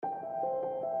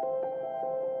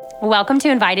Welcome to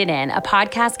Invited In, a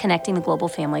podcast connecting the global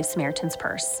family of Samaritan's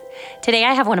Purse. Today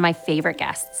I have one of my favorite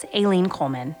guests, Aileen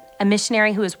Coleman, a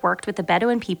missionary who has worked with the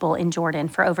Bedouin people in Jordan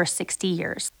for over 60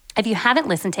 years. If you haven't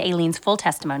listened to Aileen's full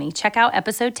testimony, check out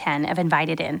episode 10 of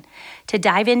Invited In to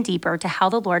dive in deeper to how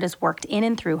the Lord has worked in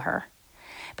and through her.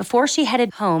 Before she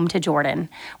headed home to Jordan,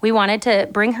 we wanted to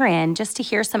bring her in just to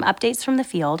hear some updates from the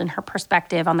field and her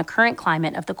perspective on the current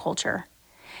climate of the culture.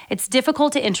 It's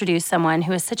difficult to introduce someone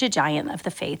who is such a giant of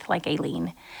the faith like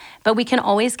Aileen, but we can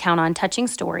always count on touching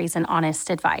stories and honest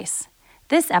advice.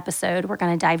 This episode, we're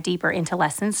going to dive deeper into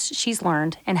lessons she's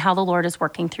learned and how the Lord is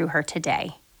working through her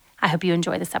today. I hope you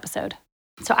enjoy this episode.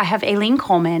 So I have Aileen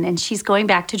Coleman, and she's going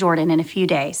back to Jordan in a few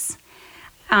days.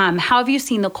 How have you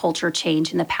seen the culture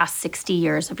change in the past 60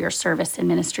 years of your service and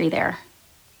ministry there?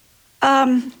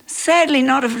 Sadly,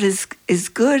 not of it is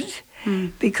good,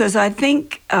 because I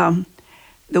think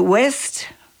the West,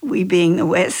 we being the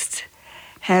West,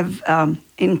 have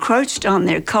encroached on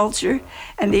their culture,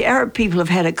 and the Arab people have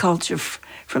had a culture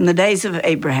from the days of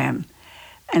Abraham.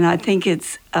 And I think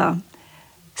it's,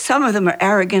 some of them are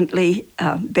arrogantly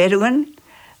Bedouin,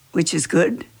 which is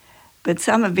good, but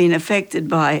some have been affected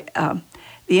by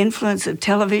the influence of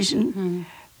television,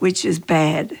 which is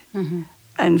bad,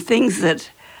 and things that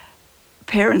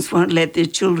parents won't let their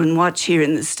children watch here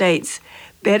in the States.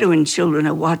 Bedouin children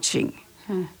are watching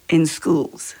in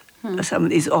schools, some of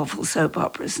these awful soap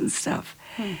operas and stuff.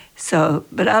 So,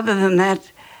 but other than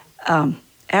that,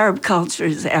 Arab culture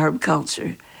is Arab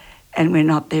culture, and we're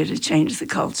not there to change the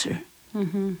culture.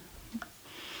 And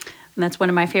that's one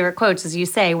of my favorite quotes, as you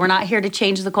say, we're not here to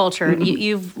change the culture. And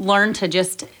you've learned to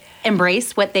just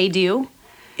embrace what they do.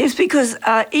 It's because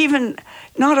even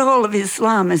not all of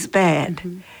Islam is bad.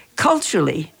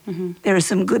 Culturally, there are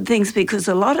some good things because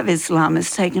a lot of Islam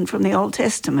is taken from the Old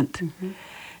Testament.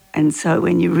 And so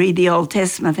when you read the Old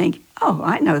Testament, I think, oh,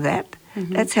 I know that.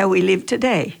 That's how we live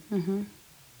today.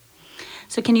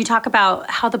 So can you talk about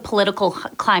how the political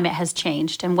climate has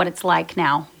changed and what it's like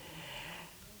now?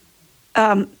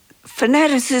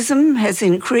 Fanaticism has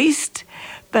increased,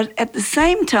 but at the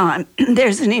same time,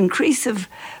 there's an increase of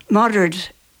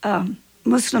moderate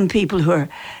Muslim people who are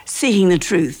seeking the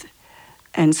truth.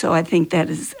 And so I think that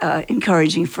is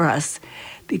encouraging for us,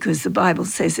 because the Bible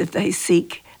says if they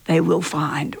seek, they will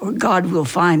find, or God will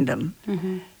find them.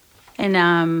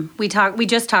 And we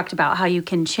just talked about how you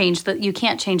can't change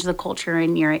the culture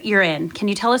you're in. Can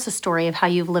you tell us a story of how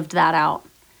you've lived that out?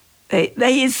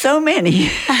 They use so many.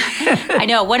 I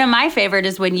know. One of my favorite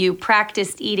is when you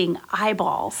practiced eating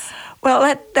eyeballs.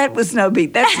 Well, that's no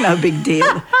big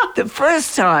deal. The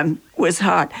first time was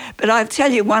hard. But I'll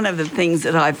tell you one of the things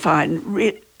that I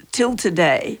find, till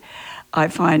today, I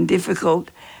find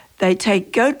difficult. They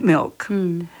take goat milk,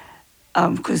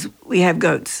 because we have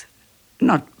goats,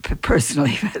 not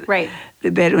personally, but right. The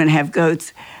Bedouin have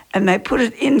goats, and they put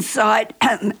it inside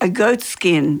a goat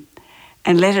skin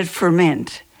and let it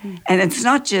ferment. And it's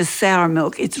not just sour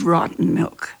milk, it's rotten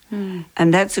milk.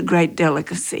 And that's a great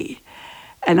delicacy.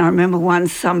 And I remember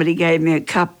once somebody gave me a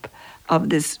cup of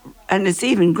this, and it's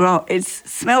even it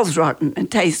smells rotten and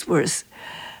tastes worse.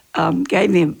 Gave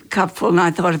me a cupful, and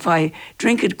I thought if I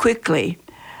drink it quickly,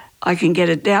 I can get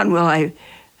it down. Well, I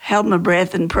held my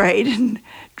breath and prayed and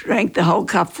drank the whole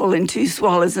cupful in 2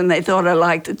 swallows, and they thought I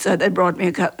liked it, so they brought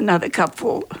me another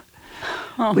cupful,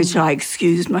 which I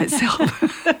excused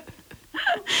myself.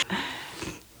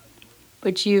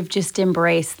 But you've just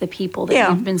embraced the people that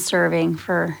you've been serving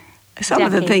for Some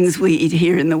decades. of the things we eat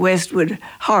here in the West would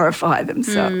horrify them.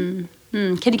 So,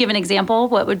 Can you give an example?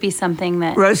 What would be something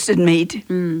that... Roasted meat.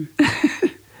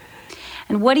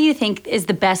 And what do you think is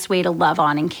the best way to love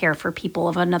on and care for people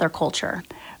of another culture?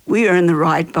 We earn the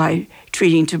right by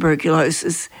treating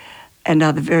tuberculosis and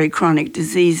other very chronic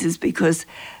diseases, because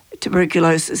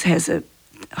tuberculosis has a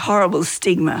horrible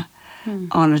stigma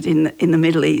on it in the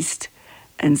Middle East.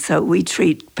 And so we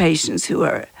treat patients who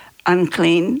are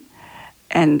unclean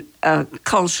and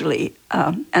culturally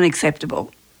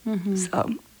unacceptable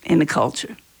so in the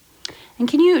culture. And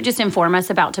can you just inform us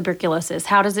about tuberculosis?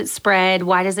 How does it spread?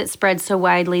 Why does it spread so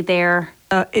widely there?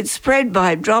 It's spread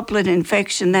by droplet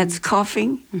infection. That's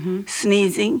coughing,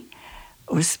 sneezing,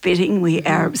 or spitting. We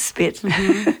Arabs spit.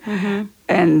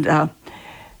 And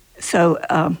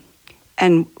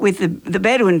and with the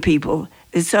Bedouin people,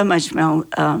 there's so much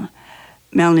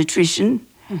malnutrition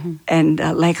and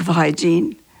lack of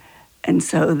hygiene. And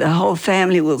so the whole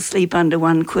family will sleep under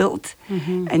one quilt,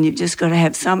 and you've just got to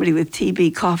have somebody with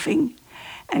TB coughing.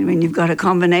 And when you've got a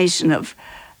combination of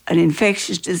an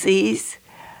infectious disease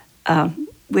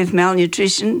with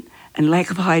malnutrition and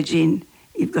lack of hygiene,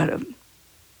 you've got a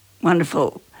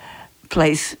wonderful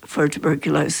place for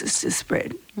tuberculosis to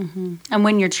spread. Mm-hmm. And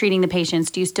when you're treating the patients,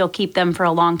 do you still keep them for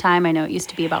a long time? I know it used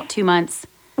to be about 2 months.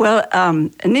 Well,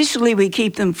 initially we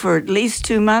keep them for at least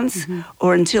 2 months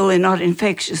or until they're not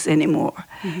infectious anymore.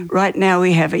 Right now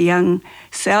we have a young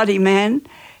Saudi man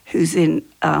who's been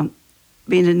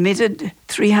admitted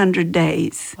 300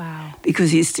 days. Wow.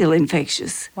 Because he's still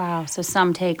infectious. Wow, so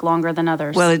some take longer than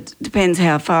others. Well, it depends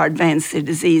how far advanced their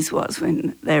disease was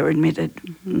when they were admitted.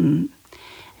 And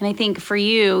I think for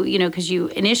you, because you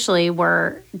initially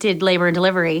did labor and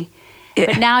delivery,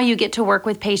 but now you get to work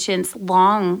with patients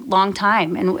long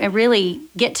time and really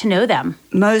get to know them.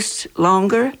 Most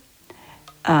longer,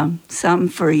 some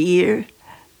for a year,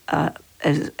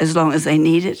 as long as they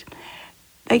need it.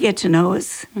 They get to know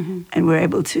us, and we're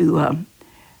able to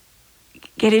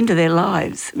get into their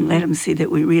lives and let them see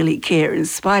that we really care in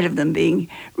spite of them being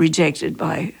rejected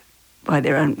by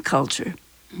their own culture.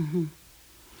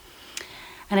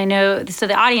 And I know, so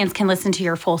the audience can listen to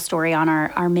your full story on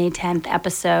our May 10th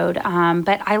episode.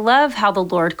 But I love how the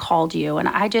Lord called you. And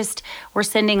we're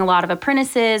sending a lot of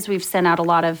apprentices. We've sent out a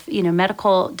lot of,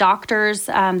 medical doctors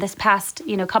this past,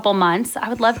 couple months. I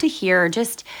would love to hear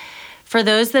just for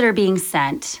those that are being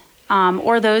sent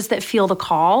or those that feel the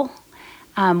call.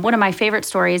 One of my favorite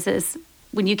stories is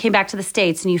when you came back to the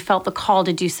States and you felt the call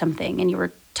to do something and you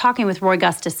were talking with Roy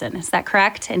Gustafson. Is that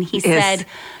correct? And he said,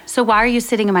 "So why are you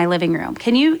sitting in my living room?"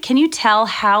 Can you tell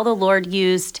how the Lord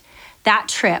used that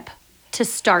trip to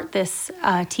start this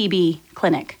TB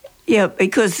clinic? Yeah,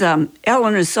 because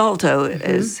Eleanor Salto,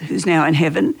 who's now in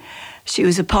heaven, she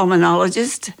was a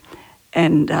pulmonologist,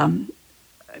 and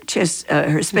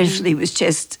her specialty was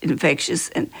chest infectious,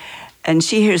 and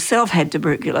she herself had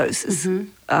tuberculosis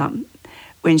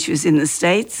when she was in the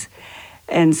States,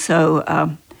 and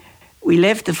so we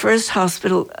left the first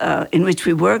hospital in which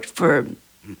we worked for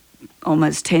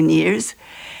almost 10 years,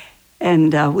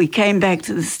 and we came back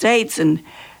to the States, and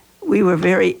we were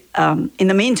very, in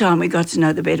the meantime, we got to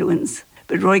know the Bedouins.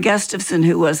 But Roy Gustafson,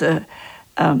 who was an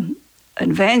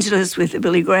evangelist with the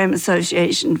Billy Graham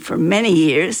Association for many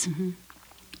years,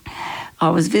 I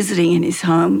was visiting in his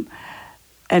home,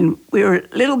 and we were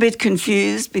a little bit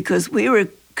confused because we were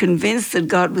convinced that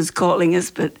God was calling us,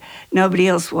 but nobody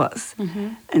else was.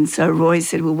 And so Roy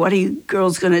said, "Well, what are you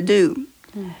girls going to do?"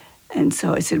 And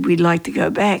so I said, "We'd like to go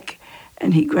back."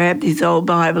 And he grabbed his old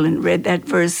Bible and read that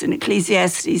verse in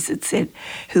Ecclesiastes that said,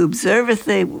 "Who observeth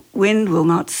the wind will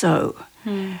not sow,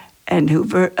 and who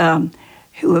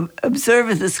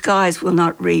observeth the skies will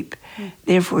not reap.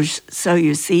 Therefore sow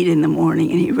your seed in the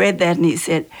morning." And he read that and he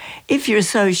said, "If you're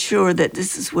so sure that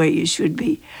this is where you should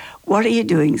be, what are you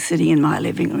doing sitting in my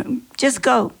living room? Just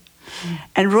go."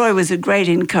 And Roy was a great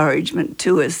encouragement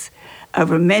to us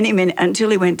over many, until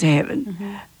he went to heaven.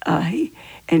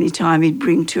 Anytime he'd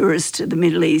bring tourists to the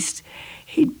Middle East,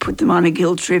 he'd put them on a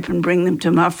guild trip and bring them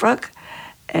to Mafraq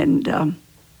and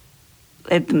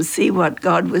let them see what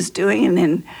God was doing and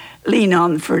then lean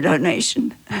on for a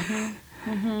donation.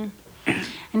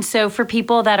 And so for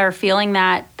people that are feeling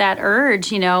that urge,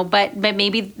 but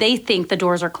maybe they think the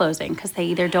doors are closing because they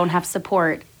either don't have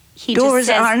support. Doors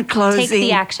aren't closing. Take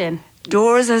the action.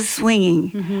 Doors are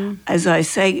swinging. As I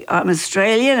say, I'm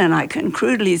Australian, and I can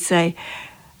crudely say,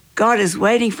 God is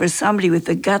waiting for somebody with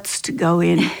the guts to go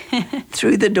in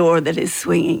through the door that is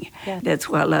swinging. Yeah. That's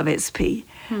why I love SP,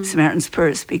 Samaritan's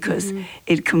Purse, because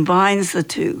it combines the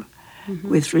two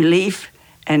with relief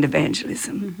and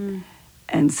evangelism.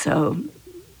 And so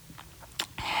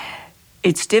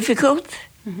it's difficult.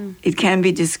 It can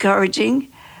be discouraging.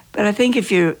 But I think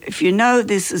if you know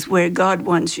this is where God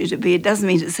wants you to be, it doesn't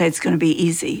mean to say it's going to be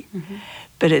easy.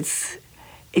 But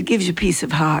it gives you peace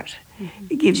of heart.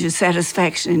 It gives you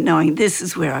satisfaction in knowing this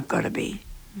is where I've got to be.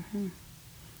 And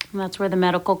that's where the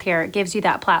medical care, it gives you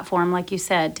that platform, like you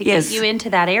said, to get you into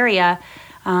that area.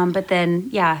 But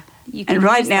then, you can. And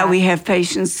right now we have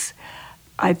patients.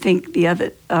 I think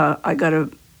I got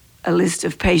a list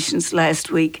of patients last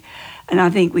week, and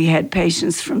I think we had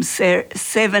patients from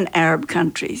 7 Arab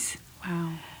countries. Wow.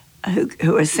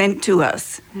 Who are sent to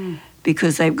us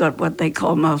because they've got what they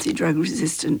call multi-drug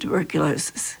resistant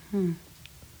tuberculosis.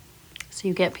 So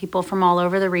you get people from all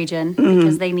over the region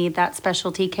because they need that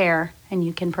specialty care, and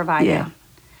you can provide it.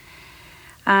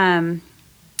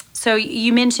 So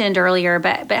you mentioned earlier,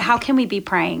 but how can we be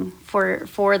praying for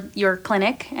your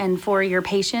clinic and for your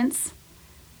patients?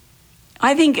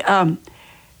 I think,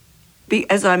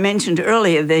 as I mentioned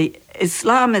earlier, the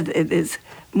Islam is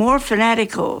more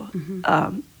fanatical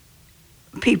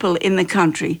people in the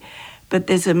country, but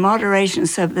there's a moderation.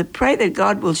 So pray that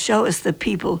God will show us the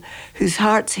people whose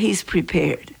hearts He's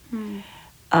prepared,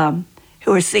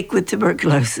 who are sick with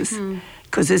tuberculosis,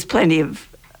 because there's plenty of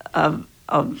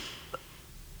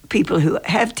people who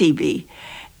have TB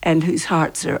and whose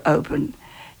hearts are open.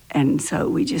 And so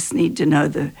we just need to know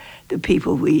the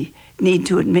people we need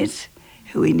to admit,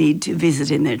 who we need to visit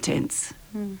in their tents.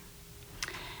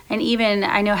 And even,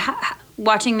 I know,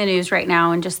 watching the news right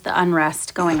now and just the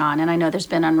unrest going on, and I know there's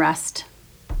been unrest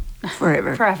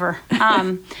forever.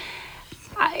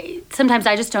 Sometimes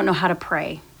I just don't know how to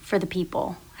pray for the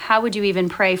people. How would you even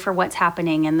pray for what's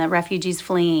happening and the refugees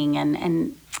fleeing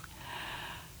and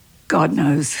God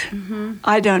knows.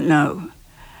 I don't know.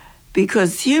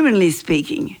 Because humanly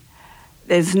speaking,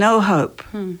 there's no hope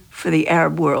for the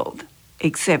Arab world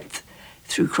except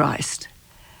through Christ.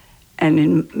 And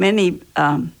in many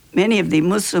of the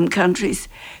Muslim countries,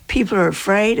 people are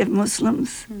afraid of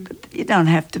Muslims, but you don't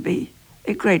have to be.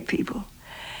 They're great people.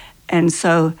 And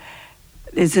so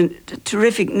there's a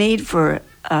terrific need for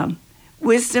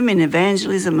wisdom in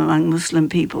evangelism among Muslim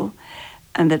people,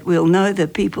 and that we'll know the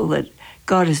people that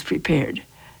God has prepared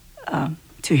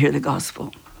to hear the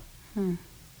gospel.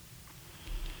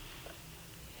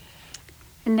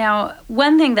 Now,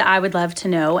 one thing that I would love to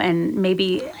know, and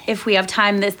maybe if we have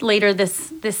time later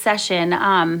this session,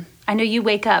 I know you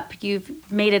wake up. You've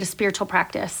made it a spiritual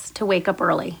practice to wake up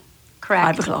early,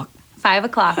 correct? 5 o'clock. 5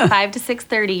 o'clock, 5 to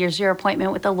 6:30 is your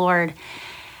appointment with the Lord.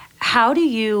 How do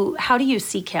you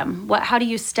seek Him? How do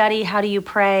you study? How do you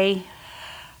pray?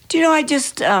 Do you know, I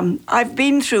just, I've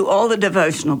been through all the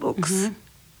devotional books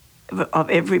of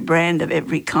every brand, of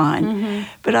every kind.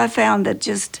 But I found that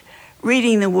just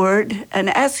reading the Word and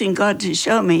asking God to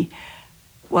show me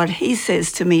what He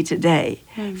says to me today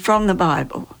from the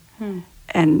Bible.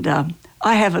 And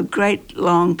I have a great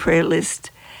long prayer list,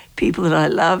 people that I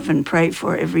love and pray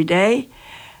for every day,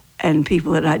 and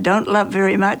people that I don't love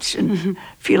very much and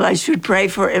feel I should pray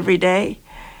for every day.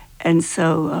 And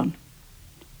so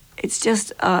it's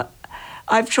just,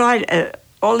 I've tried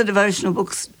all the devotional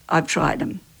books, I've tried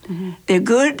them. They're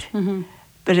good,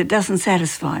 but it doesn't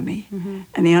satisfy me.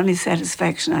 And the only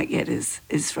satisfaction I get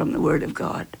is from the Word of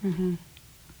God. And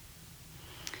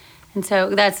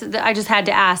so I just had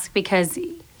to ask because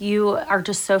you are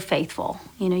just so faithful.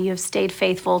 You know, you have stayed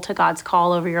faithful to God's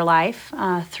call over your life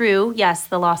through, yes,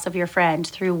 the loss of your friend,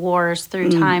 through wars, through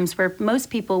times where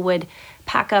most people would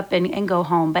pack up and go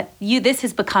home. But this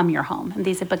has become your home, and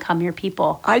these have become your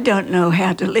people. I don't know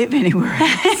how to live anywhere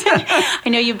else. I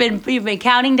know you've been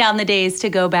counting down the days to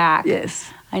go back.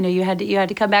 Yes. I know you had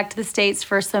to come back to the States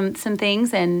for some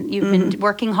things, and you've been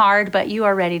working hard, but you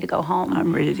are ready to go home.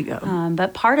 I'm ready to go.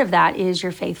 But part of that is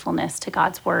your faithfulness to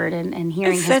God's Word and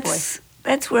hearing His voice.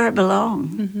 That's where I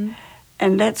belong.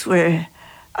 And that's where,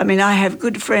 I mean, I have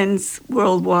good friends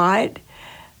worldwide,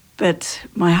 but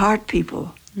my heart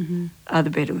people are the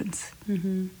Bedouins.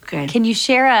 Okay. Can you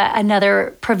share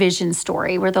another provision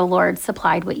story where the Lord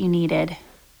supplied what you needed?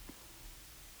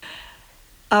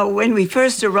 When we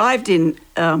first arrived in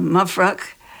Mafraq,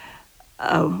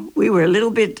 we were a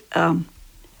little bit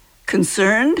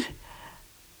concerned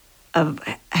of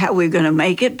how we were going to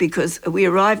make it, because we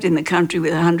arrived in the country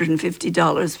with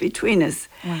 $150 between us.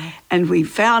 Wow. And we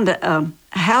found a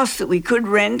house that we could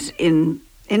rent in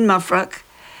Mafraq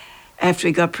after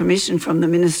we got permission from the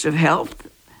Minister of Health,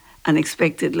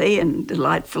 unexpectedly and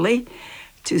delightfully,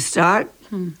 to start.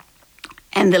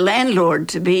 And the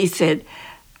landlord-to-be said,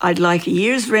 I'd like a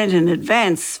year's rent in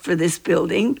advance for this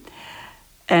building.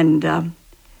 And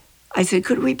I said,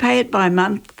 could we pay it by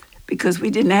month? Because we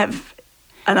didn't have...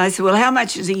 And I said, well, how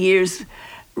much is a year's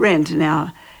rent?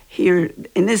 Now, here,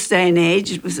 in this day and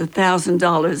age, it was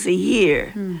 $1,000 a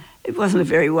year. It wasn't a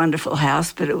very wonderful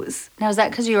house, but it was... Now, is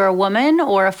that because you were a woman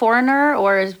or a foreigner,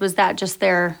 or was that just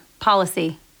their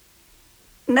policy?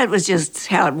 And that was just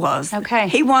how it was. Okay.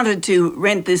 He wanted to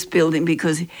rent this building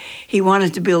because he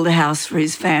wanted to build a house for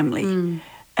his family.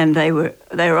 And they were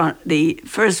on the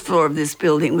first floor of this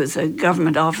building was a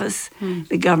government office.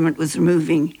 The government was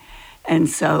moving. And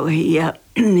so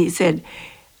he said,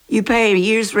 you pay a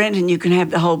year's rent and you can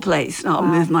have the whole place. And I'll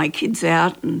move my kids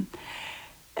out.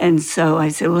 And so I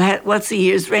said, well, what's a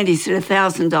year's rent? He said,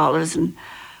 $1,000. And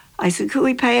I said, could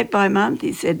we pay it by month?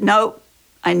 He said, no,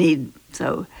 I need...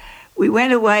 So we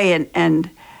went away and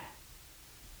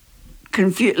a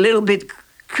little bit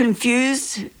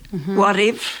confused, what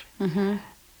if?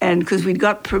 And because we'd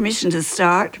got permission to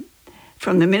start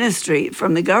from the ministry,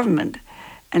 from the government,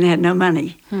 and had no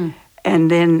money.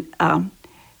 And then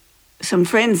some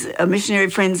friends, missionary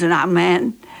friends in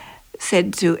Amman,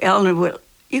 said to Eleanor, well,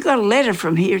 you got a letter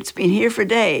from here. It's been here for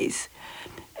days.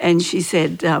 And she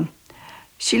said,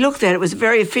 she looked at it. It was a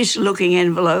very official-looking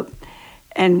envelope.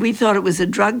 And we thought it was a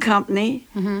drug company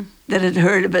that had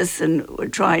heard of us and were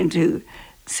trying to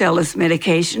sell us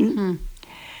medication.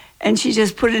 And she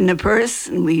just put it in a purse,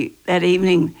 and that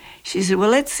evening, she said,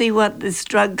 well, let's see what this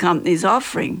drug company is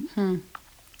offering.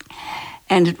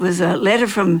 And it was a letter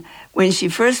from when she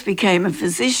first became a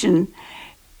physician.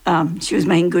 She was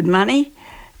making good money.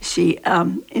 She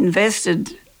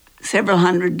invested several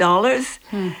 $100s,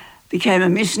 became a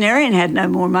missionary and had no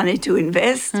more money to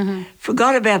invest,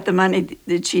 forgot about the money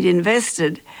that she'd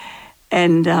invested.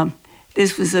 And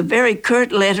this was a very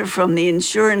curt letter from the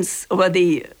insurance or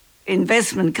the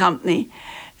investment company.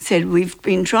 Said, we've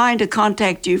been trying to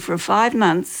contact you for 5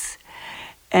 months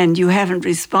and you haven't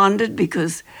responded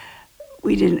because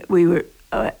we were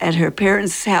at her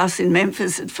parents' house in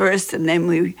Memphis at first, and then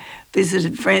we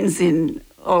visited friends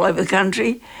all over the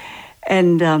country.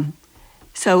 And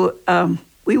so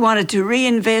we wanted to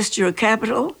reinvest your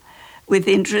capital with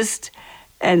interest.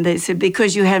 And they said,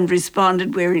 because you haven't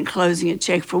responded, we're enclosing a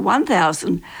check for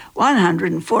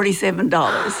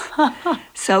 $1,147.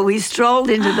 So we strolled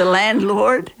into the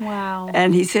landlord. Wow.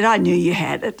 And he said, I knew you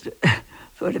had it.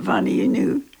 Thought it funny you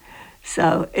knew.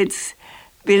 So it's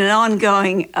been an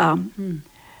ongoing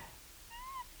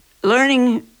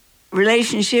learning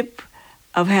relationship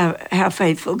of how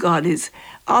faithful God is.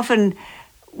 Often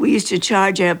we used to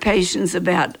charge our patients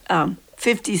about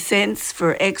 50 cents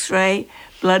for x-ray,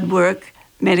 blood work,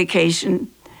 medication.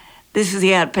 This is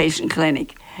the outpatient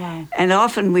clinic. Wow. And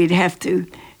often we'd have to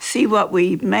see what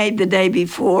we made the day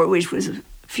before, which was a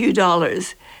few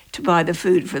dollars, to buy the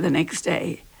food for the next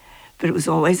day. But it was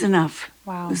always enough.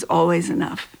 Wow. It was always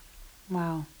enough.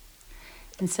 Wow.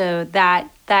 And so that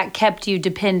kept you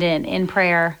dependent in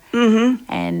prayer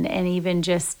and even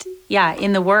just,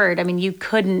 in the Word. I mean, you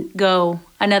couldn't go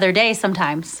another day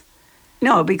sometimes.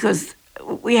 No, because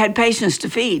we had patients to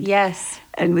feed. Yes.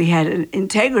 And we had an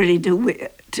integrity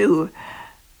to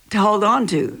hold on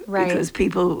to, right, because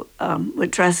people were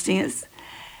trusting us.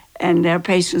 And our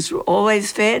patients were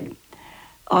always fed.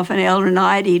 Often Elder and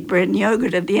I'd eat bread and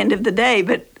yogurt at the end of the day,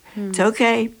 but it's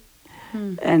okay.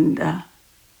 And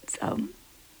so...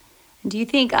 Do you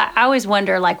think, I always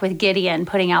wonder, like with Gideon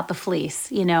putting out the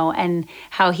fleece, and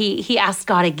how he asked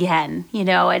God again,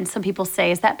 and some people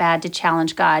say, is that bad to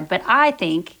challenge God? But I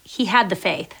think he had the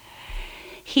faith.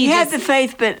 He had the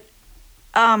faith, but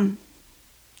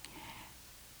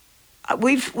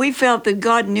we felt that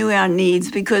God knew our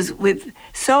needs, because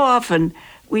so often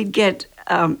we'd get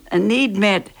a need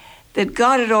met that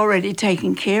God had already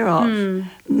taken care of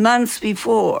months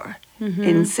before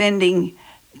in sending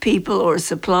people or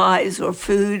supplies or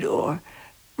food or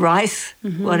rice,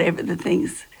 whatever the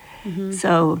things.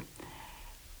 So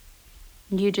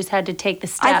you just had to take the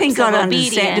steps. I think God of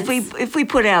understands. obedience. If we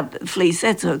put out the fleece,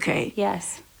 that's okay.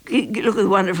 Yes. Look at the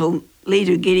wonderful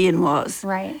leader Gideon was.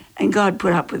 Right. And God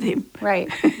put up with him. Right.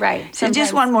 So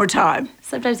just one more time.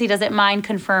 Sometimes he doesn't mind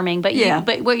confirming, but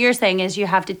but what you're saying is you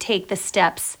have to take the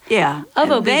steps of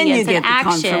and obedience then you get and the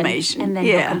action, confirmation. and then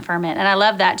you'll confirm it. And I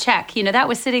love that check. That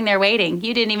was sitting there waiting.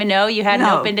 You didn't even know you hadn't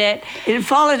opened it. It had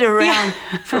followed her around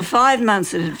for 5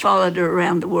 months. It had followed her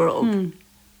around the world.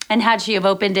 And had she have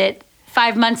opened it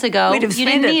 5 months ago, you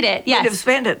didn't need it. Yes. We'd have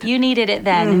spent it. You needed it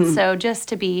then. And so just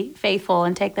to be faithful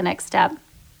and take the next step.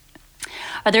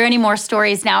 Are there any more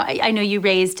stories? Now, I know you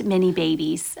raised many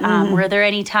babies. Were there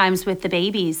any times with the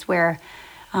babies where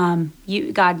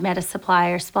God met a supply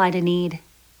or supplied a need?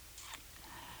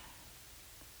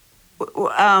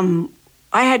 I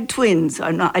had twins.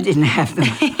 I didn't have them,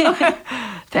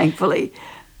 thankfully.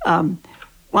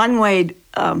 One weighed,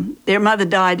 their mother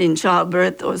died in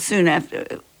childbirth or soon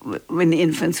after, when the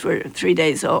infants were 3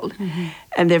 days old.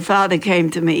 And their father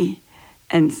came to me,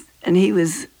 and he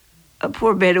was a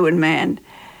poor Bedouin man,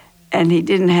 and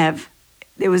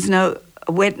there was no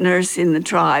wet nurse in the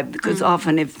tribe, because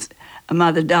often if a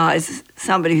mother dies,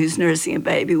 somebody who's nursing a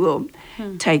baby will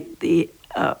take the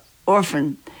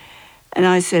orphan. And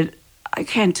I said, I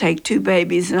can't take 2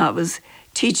 babies, and I was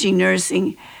teaching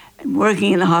nursing and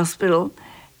working in the hospital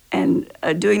and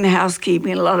doing the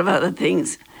housekeeping and a lot of other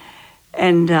things.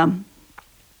 And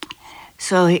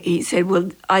so he said,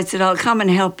 I said, I'll come and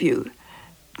help you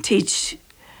teach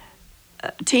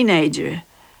a teenager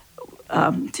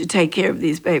to take care of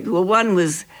these babies. Well, one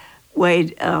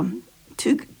weighed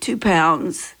 2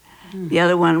 pounds. The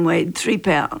other one weighed 3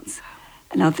 pounds.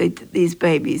 And I think these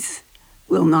babies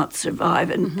will not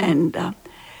survive. And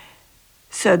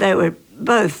so they were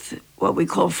both what we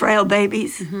call frail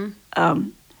babies.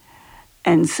 And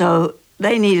so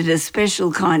they needed a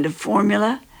special kind of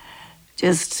formula.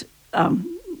 Just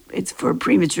it's for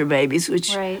premature babies,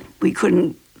 which we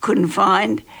couldn't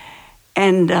find.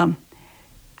 And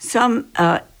some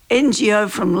NGO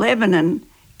from Lebanon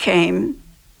came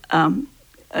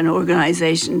an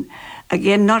organization,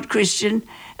 again, not Christian,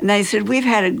 and they said, we've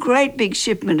had a great big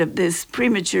shipment of this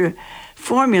premature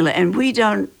formula, and we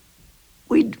don't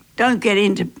get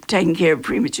into taking care of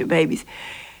premature babies.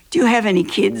 Do you have any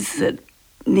kids that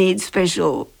need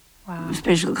special? I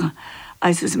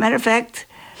said, as a matter of fact,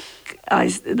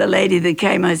 the lady that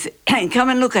came, I said, come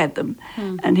and look at them.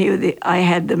 And I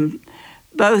had them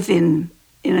both in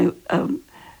a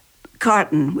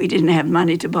carton. We didn't have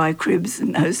money to buy cribs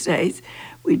in those days.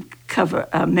 We'd cover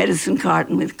a medicine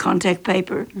carton with contact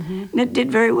paper, and it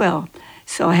did very well.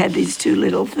 So I had these two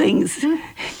little things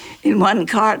in one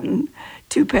carton,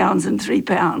 2 pounds and 3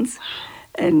 pounds.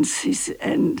 And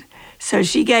so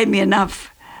she gave me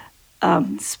enough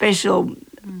special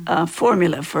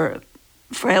formula for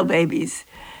frail babies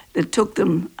that took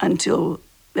them until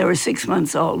they were 6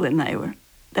 months old when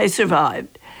they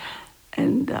survived.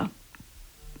 And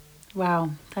wow,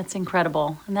 that's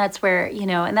incredible. And that's where,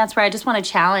 I just want to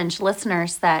challenge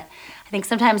listeners that I think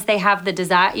sometimes they have the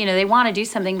desire, they want to do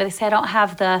something, but they say, I don't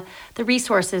have the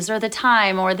resources or the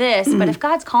time or this. But if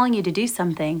God's calling you to do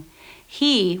something,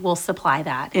 He will supply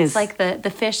that. Yes. It's like the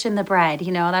fish and the bread,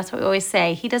 that's what we always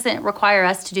say. He doesn't require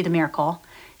us to do the miracle.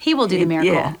 He will do the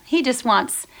miracle. Yeah. He just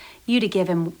wants you to give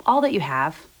Him all that you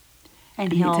have.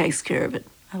 And He takes care of it.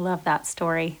 I love that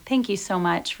story. Thank you so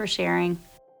much for sharing.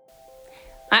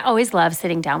 I always love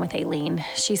sitting down with Aileen.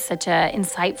 She's such an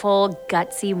insightful,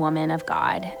 gutsy woman of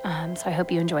God. So I hope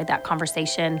you enjoyed that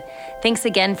conversation. Thanks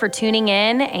again for tuning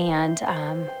in, and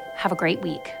have a great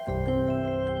week.